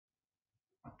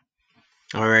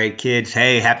All right, kids.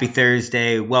 Hey, happy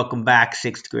Thursday. Welcome back,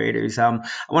 sixth graders. I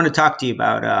want to talk to you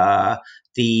about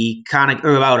the conic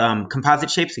or about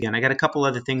composite shapes again. I got a couple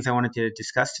other things I wanted to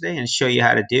discuss today and show you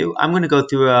how to do. I'm going to go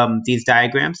through these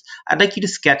diagrams. I'd like you to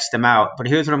sketch them out, but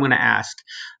here's what I'm going to ask.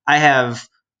 I have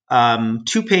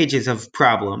 2 pages of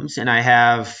problems, and I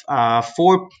have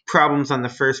 4 problems on the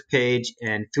first page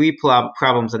and 3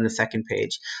 problems on the second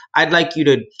page. I'd like you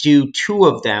to do 2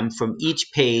 of them from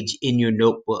each page in your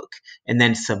notebook and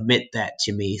then submit that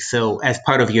to me. So as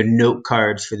part of your note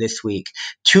cards for this week,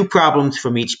 2 problems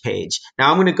from each page. Now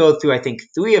I'm going to go through, I think,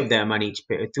 3 of them on each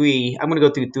page. I'm going to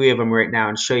go through 3 of them right now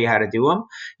and show you how to do them.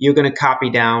 You're going to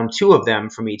copy down 2 of them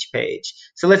from each page.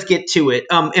 So let's get to it.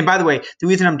 And by the way, the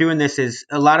reason I'm doing this is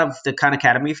a lot of the Khan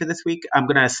Academy for this week, I'm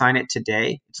going to assign it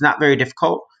today. It's not very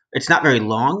difficult. It's not very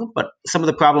long, but some of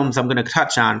the problems I'm going to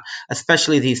touch on,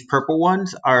 especially these purple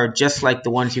ones, are just like the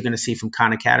ones you're going to see from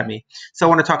Khan Academy. So I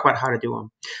want to talk about how to do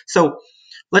them. So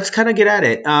let's kind of get at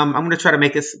it. I'm going to try to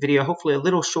make this video hopefully a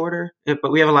little shorter,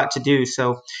 but we have a lot to do.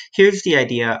 So here's the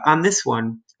idea. On this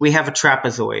one, we have a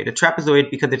trapezoid. A trapezoid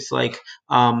because it's like,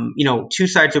 2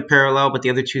 sides are parallel, but the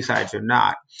other 2 sides are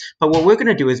not. But what we're going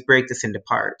to do is break this into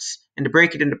parts. And to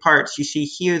break it into parts, you see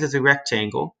here there's a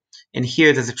rectangle, and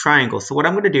here there's a triangle. So what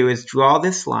I'm going to do is draw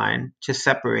this line to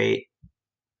separate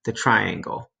the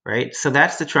triangle, right? So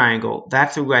that's the triangle.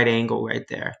 That's a right angle right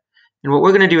there. And what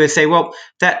we're going to do is say, well,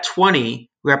 that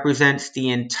 20 represents the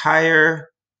entire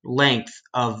length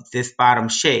of this bottom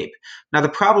shape. Now the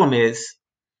problem is,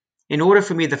 in order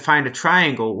for me to find a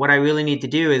triangle, what I really need to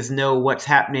do is know what's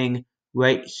happening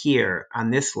right here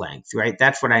on this length, right?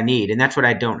 That's what I need, and that's what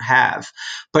I don't have.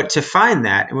 But to find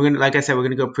that, and we're going to, like I said, we're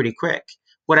going to go pretty quick.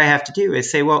 What I have to do is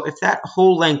say, well, if that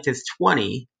whole length is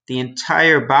 20, the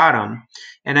entire bottom,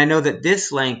 and I know that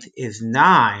this length is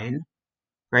 9,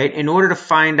 right? In order to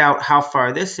find out how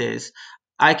far this is,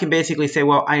 I can basically say,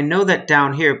 well, I know that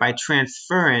down here by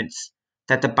transference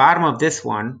that the bottom of this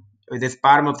one, or this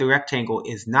bottom of the rectangle,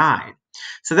 is 9.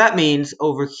 So that means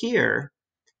over here,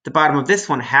 the bottom of this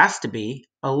one has to be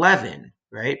 11,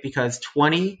 right? Because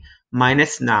 20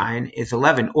 minus 9 is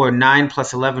 11, or 9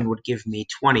 plus 11 would give me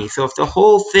 20. So if the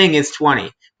whole thing is 20,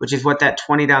 which is what that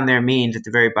 20 down there means at the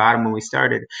very bottom when we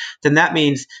started, then that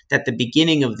means that the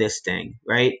beginning of this thing,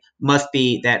 right, must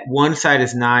be that one side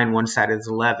is 9, one side is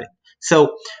 11.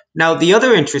 So now the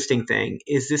other interesting thing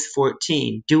is this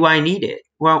 14. Do I need it?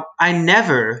 Well, I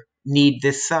never need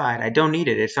this side. I don't need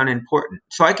it. It's unimportant.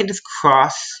 So I can just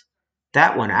cross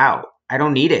that one out. I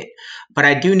don't need it, but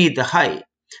I do need the height.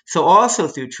 So also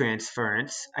through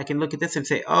transference, I can look at this and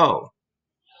say, oh,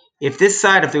 if this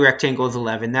side of the rectangle is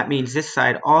 11, that means this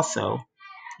side also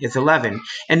is 11.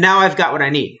 And now I've got what I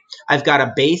need. I've got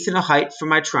a base and a height for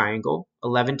my triangle,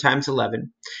 11 times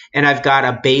 11, and I've got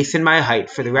a base and my height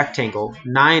for the rectangle,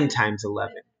 9 times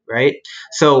 11, right?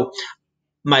 So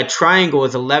my triangle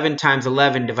is 11 times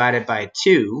 11 divided by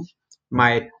 2.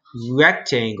 My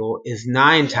rectangle is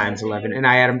 9 times 11, and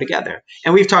I add them together.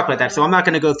 And we've talked about that, so I'm not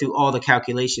going to go through all the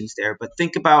calculations there, but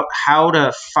think about how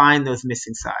to find those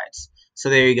missing sides. So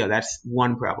there you go. That's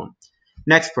one problem.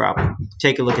 Next problem.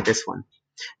 Take a look at this one.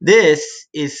 This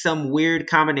is some weird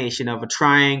combination of a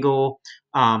triangle,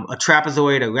 a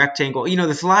trapezoid, a rectangle.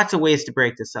 There's lots of ways to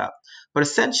break this up. But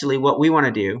essentially what we want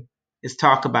to do is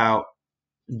talk about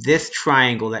this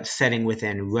triangle that's setting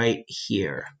within right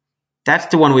here. That's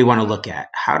the one we want to look at.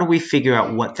 How do we figure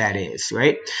out what that is,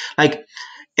 right?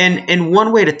 And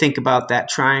one way to think about that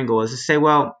triangle is to say,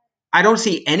 well, I don't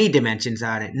see any dimensions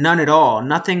on it, none at all.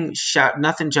 Nothing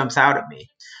jumps out at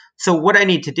me. So what I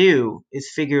need to do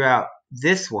is figure out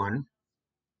this one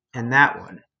and that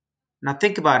one. Now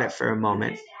think about it for a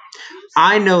moment.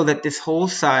 I know that this whole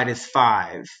side is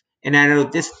 5, and I know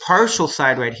this partial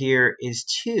side right here is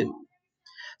 2.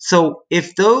 So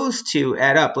if those 2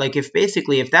 add up, like if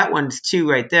that one's 2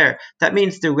 right there, that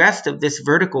means the rest of this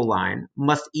vertical line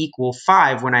must equal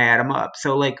 5 when I add them up.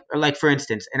 So like for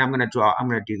instance, and I'm going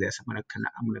to do this. I'm going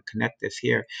to connect this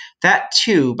here. That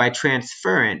 2 by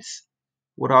transference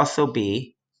would also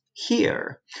be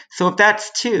here. So if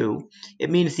that's 2, it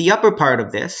means the upper part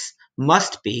of this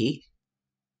must be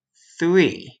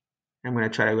 3. I'm going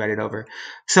to try to write it over.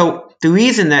 So the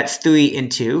reason that's 3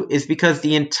 and 2 is because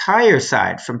the entire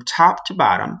side from top to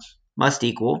bottom must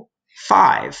equal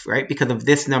 5, right? Because of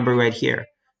this number right here.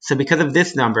 So because of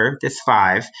this number, this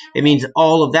 5, it means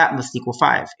all of that must equal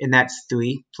 5. And that's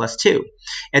 3 plus 2.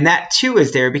 And that 2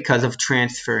 is there because of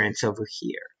transference over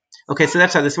here. Okay, so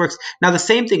that's how this works. Now the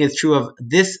same thing is true of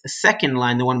this second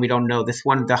line, the one we don't know, this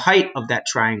one, the height of that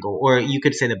triangle, or you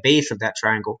could say the base of that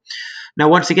triangle. Now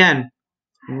once again,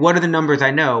 what are the numbers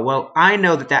I know? Well, I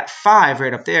know that that 5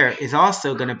 right up there is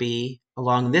also going to be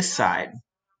along this side.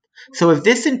 So if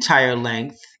this entire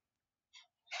length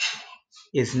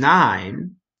is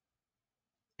 9,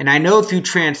 and I know through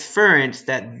transference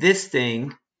that this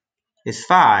thing is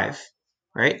 5,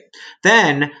 right?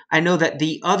 Then I know that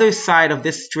the other side of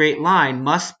this straight line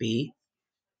must be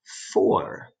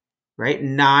 4,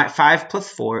 right? 5 plus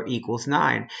 4 equals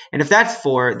 9. And if that's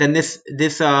 4, then this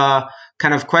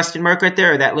kind of question mark right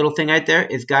there, or that little thing right there,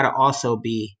 is got to also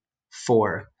be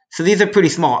 4. So these are pretty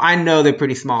small. I know they're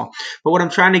pretty small. But what I'm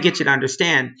trying to get you to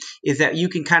understand is that you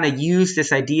can kind of use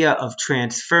this idea of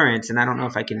transference. And I don't know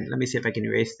if I can, let me see if I can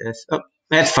erase this. Oh,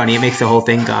 that's funny. It makes the whole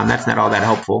thing gone. That's not all that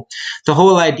helpful. The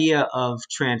whole idea of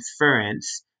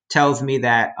transference tells me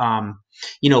that,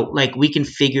 like we can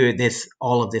figure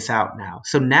all of this out now.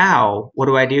 So now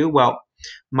what do? Well,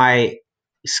 my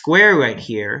square right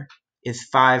here is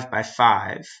 5 by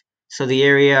 5. So the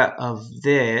area of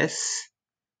this,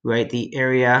 right, the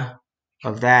area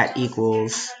of that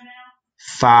equals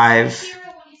 5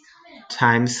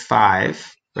 times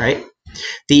 5, right?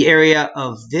 The area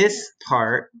of this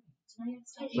part,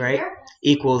 right,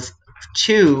 equals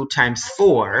 2 times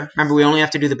 4. Remember, we only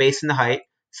have to do the base and the height.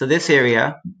 So this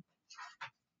area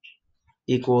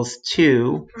equals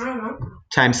 2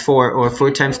 times 4, or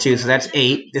 4 times 2, so that's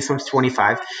 8. This one's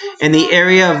 25. And the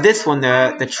area of this one,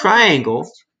 the triangle,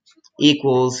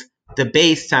 equals the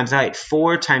base times the height,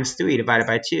 4 times 3 divided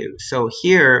by 2. So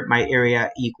here, my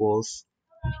area equals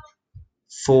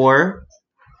 4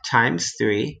 times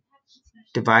 3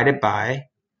 divided by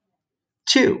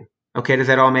 2. Okay, does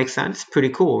that all make sense? Pretty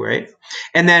cool, right?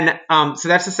 And then, so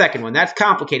that's the second one. That's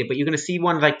complicated, but you're going to see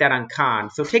one like that on Khan.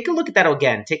 So take a look at that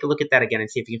again. Take a look at that again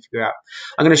and see if you can figure out.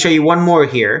 I'm going to show you one more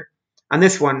here. On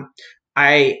this one,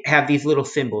 I have these little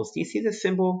symbols. Do you see the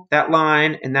symbol? That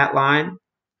line and that line?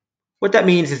 What that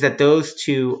means is that those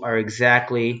two are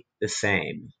exactly the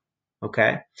same.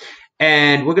 Okay?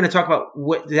 And we're going to talk about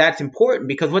what that's important,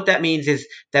 because what that means is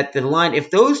that the line,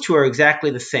 if those two are exactly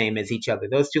the same as each other,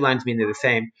 those two lines mean they're the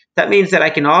same, that means that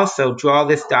I can also draw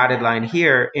this dotted line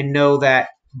here and know that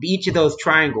each of those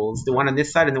triangles, the one on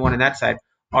this side and the one on that side,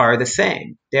 are the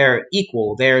same. They're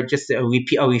equal. They're just a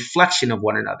reflection of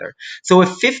one another. So if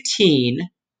 15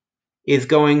 is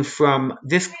going from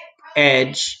this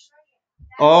edge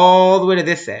all the way to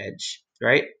this edge,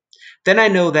 right? Then I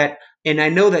know that, and I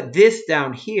know that this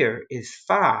down here is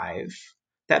 5.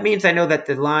 That means I know that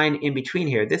the line in between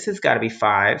here, this has got to be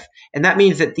 5. And that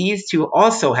means that these two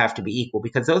also have to be equal,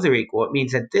 because those are equal. It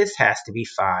means that this has to be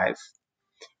 5.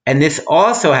 And this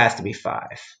also has to be 5.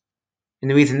 And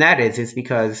the reason that is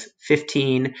because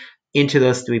 15 into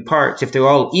those three parts, if they're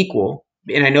all equal,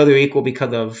 and I know they're equal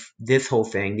because of this whole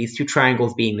thing, these two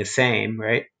triangles being the same,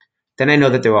 right? Then I know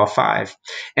that they're all 5.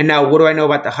 And now what do I know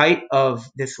about the height of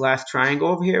this last triangle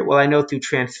over here? Well, I know through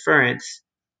transference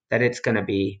that it's going to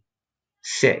be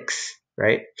 6,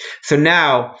 right? So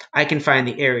now I can find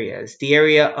the areas. The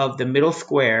area of the middle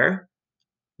square,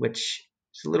 which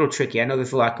is a little tricky. I know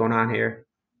there's a lot going on here.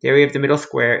 The area of the middle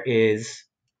square is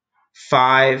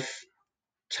 5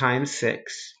 times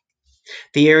 6.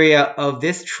 The area of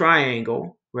this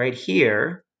triangle right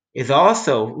here is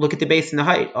also, look at the base and the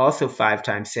height, also 5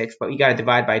 times 6, but you got to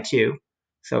divide by 2.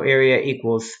 So area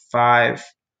equals 5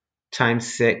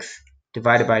 times 6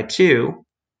 divided by 2,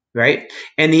 right?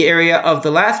 And the area of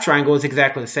the last triangle is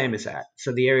exactly the same as that.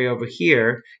 So the area over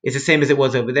here is the same as it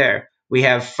was over there. We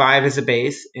have 5 as the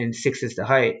base and 6 as the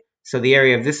height. So the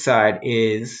area of this side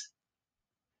is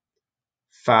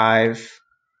 5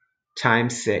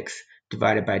 times 6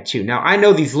 divided by 2. Now, I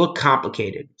know these look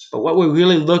complicated, but what we're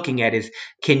really looking at is,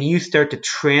 can you start to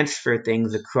transfer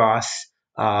things across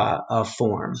a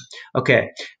form? Okay,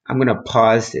 I'm going to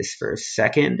pause this for a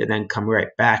second and then come right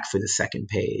back for the second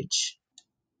page.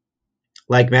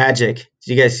 Like magic.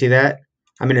 Did you guys see that?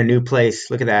 I'm in a new place.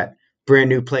 Look at that. Brand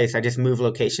new place. I just move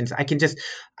locations. I can just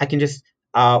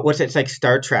it's like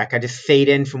Star Trek. I just fade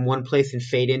in from one place and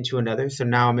fade into another. So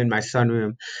now I'm in my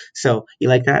sunroom. So you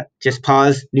like that? Just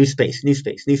pause, new space, new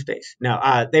space, new space. No,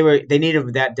 they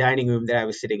needed that dining room that I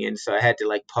was sitting in, so I had to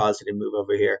like pause it and move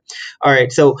over here. All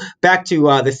right, so back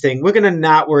to this thing. We're gonna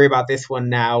not worry about this one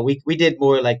now. We did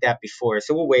more like that before,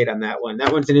 so we'll wait on that one.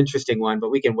 That one's an interesting one, but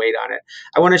we can wait on it.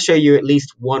 I want to show you at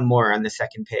least one more on the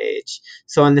second page.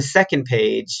 So on the second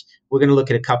page, we're going to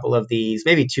look at a couple of these,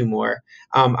 maybe two more.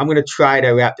 I'm going to try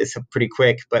to wrap this up pretty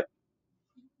quick, but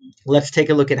let's take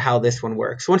a look at how this one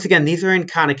works. Once again, these are in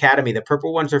Khan Academy. The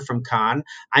purple ones are from Khan.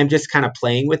 I'm just kind of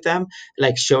playing with them,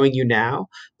 like showing you now.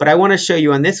 But I want to show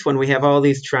you on this one, we have all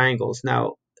these triangles.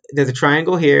 Now, there's a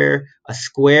triangle here, a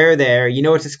square there. You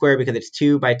know it's a square because it's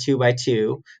 2 by 2 by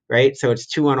 2, right? So it's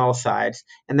 2 on all sides.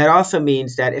 And that also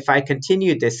means that if I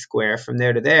continued this square from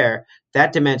there to there,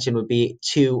 that dimension would be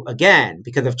 2 again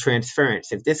because of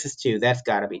transference. If this is 2, that's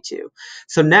got to be 2.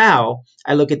 So now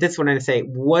I look at this one and I say,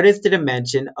 what is the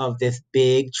dimension of this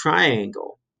big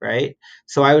triangle, right?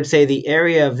 So I would say the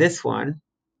area of this one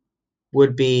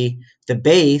would be the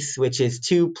base, which is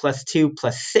 2 plus 2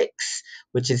 plus 6,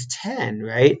 which is 10,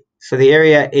 right? So the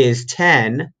area is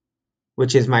 10,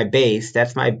 which is my base.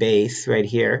 That's my base right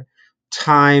here,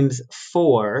 times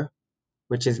 4,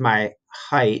 which is my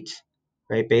height,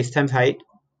 right? Base times height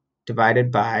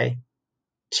divided by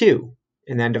 2,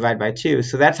 and then divide by 2.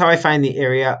 So that's how I find the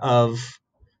area of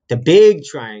the big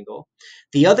triangle.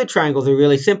 The other triangles are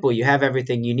really simple. You have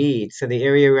everything you need. So the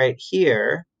area right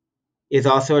here is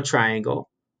also a triangle.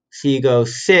 So you go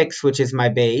 6, which is my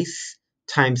base,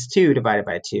 times 2 divided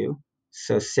by 2.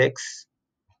 So 6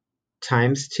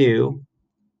 times 2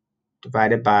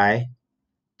 divided by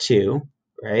 2,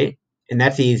 right? And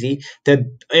that's easy.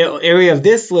 The area of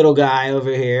this little guy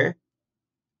over here,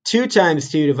 2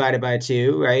 times 2 divided by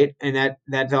 2, right? And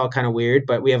that's all kind of weird,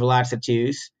 but we have lots of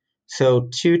 2's. So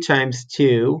 2 times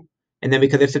 2, and then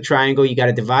because it's a triangle, you got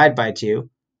to divide by 2.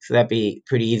 So that'd be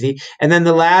pretty easy. And then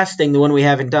the last thing, the one we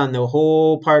haven't done, the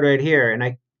whole part right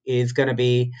here, is going to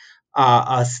be,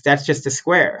 that's just a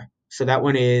square. So that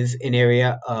one is an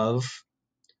area of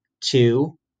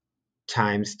 2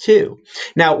 times 2.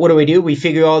 Now, what do? We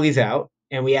figure all these out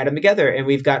and we add them together and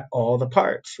we've got all the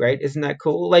parts, right? Isn't that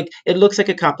cool? Like, it looks like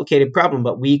a complicated problem,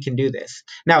 but we can do this.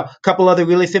 Now, a couple other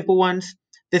really simple ones.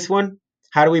 This one,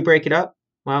 how do we break it up?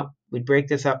 Well, we break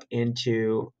this up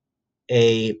into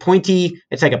a pointy,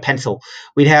 it's like a pencil.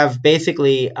 We'd have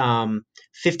basically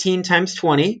 15 times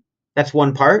 20. That's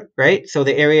one part, right? So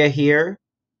the area here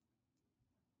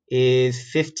is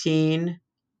 15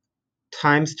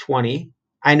 times 20.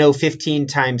 I know 15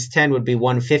 times 10 would be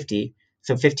 150.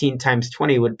 So 15 times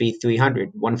 20 would be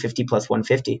 300. 150 plus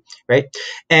 150, right?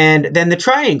 And then the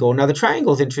triangle. Now the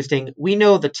triangle is interesting. We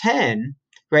know the 10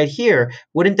 right here.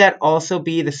 Wouldn't that also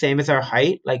be the same as our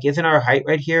height? Like, isn't our height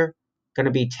right here going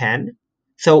to be 10?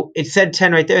 So it said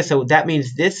 10 right there. So that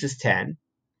means this is 10.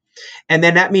 And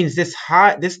then that means this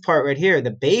part right here,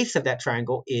 the base of that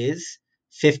triangle is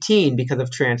 15 because of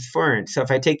transference. So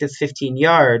if I take this 15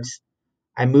 yards,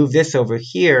 I move this over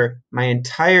here, my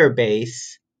entire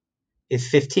base is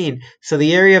 15. So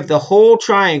the area of the whole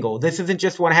triangle, this isn't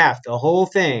just 1/2, the whole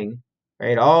thing,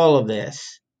 right? All of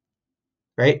this,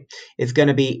 right? Is going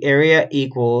to be area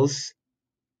equals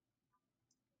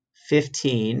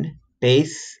 15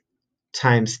 base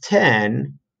times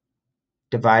 10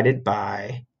 divided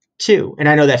by 2. And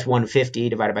I know that's 150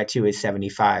 divided by 2 is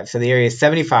 75. So the area is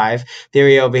 75. The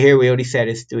area over here we already said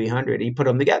is 300. And you put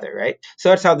them together, right? So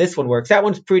that's how this one works. That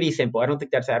one's pretty simple. I don't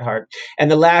think that's that hard. And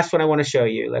the last one I want to show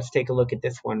you, let's take a look at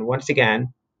this one. Once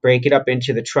again, break it up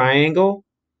into the triangle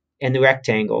and the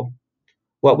rectangle.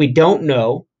 What we don't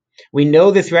know, we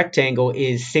know this rectangle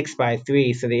is 6 by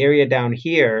 3. So the area down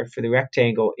here for the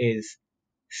rectangle is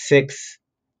 6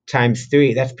 times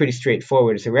 3. That's pretty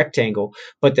straightforward. It's a rectangle.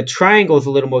 But the triangle is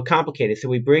a little more complicated. So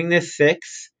we bring this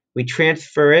 6, we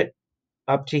transfer it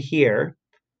up to here.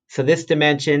 So this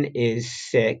dimension is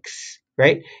 6,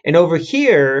 right? And over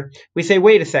here, we say,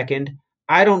 wait a second,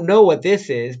 I don't know what this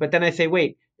is. But then I say,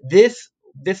 wait, this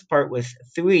part was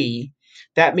 3.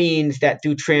 That means that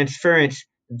through transference,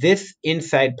 this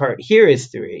inside part here is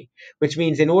 3, which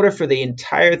means in order for the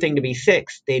entire thing to be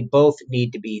 6, they both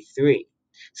need to be 3.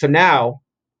 So now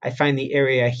I find the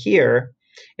area here,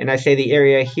 and I say the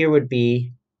area here would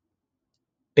be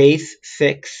base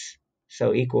 6,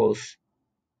 so equals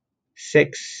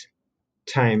 6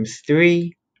 times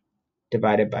 3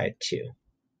 divided by 2.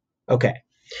 Okay,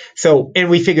 so,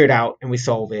 and we figure it out, and we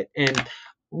solve it. And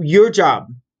your job,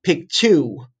 pick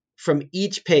 2 from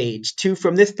each page, 2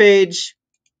 from this page,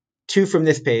 2 from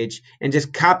this page, and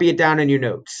just copy it down in your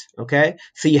notes, okay?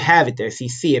 So you have it there, so you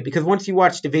see it, because once you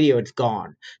watch the video, it's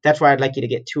gone. That's why I'd like you to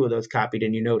get 2 of those copied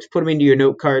in your notes. Put them into your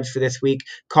note cards for this week.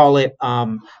 Call it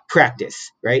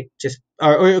practice, right? Just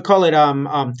or call it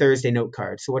Thursday note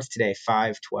card. So what's today?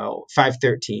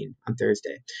 5/13 on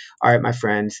Thursday. All right, my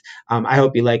friends. I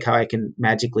hope you like how I can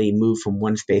magically move from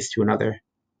one space to another.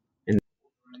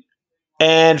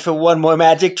 And for one more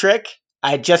magic trick,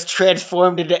 I just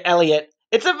transformed into Elliot.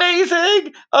 It's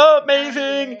amazing! Oh,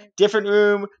 amazing! Different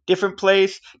room, different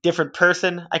place, different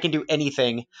person. I can do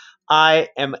anything. I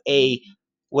am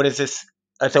what is this?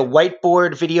 It's a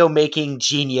whiteboard video making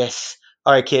genius.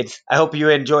 All right, kids, I hope you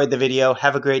enjoyed the video.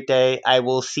 Have a great day. I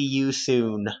will see you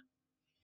soon.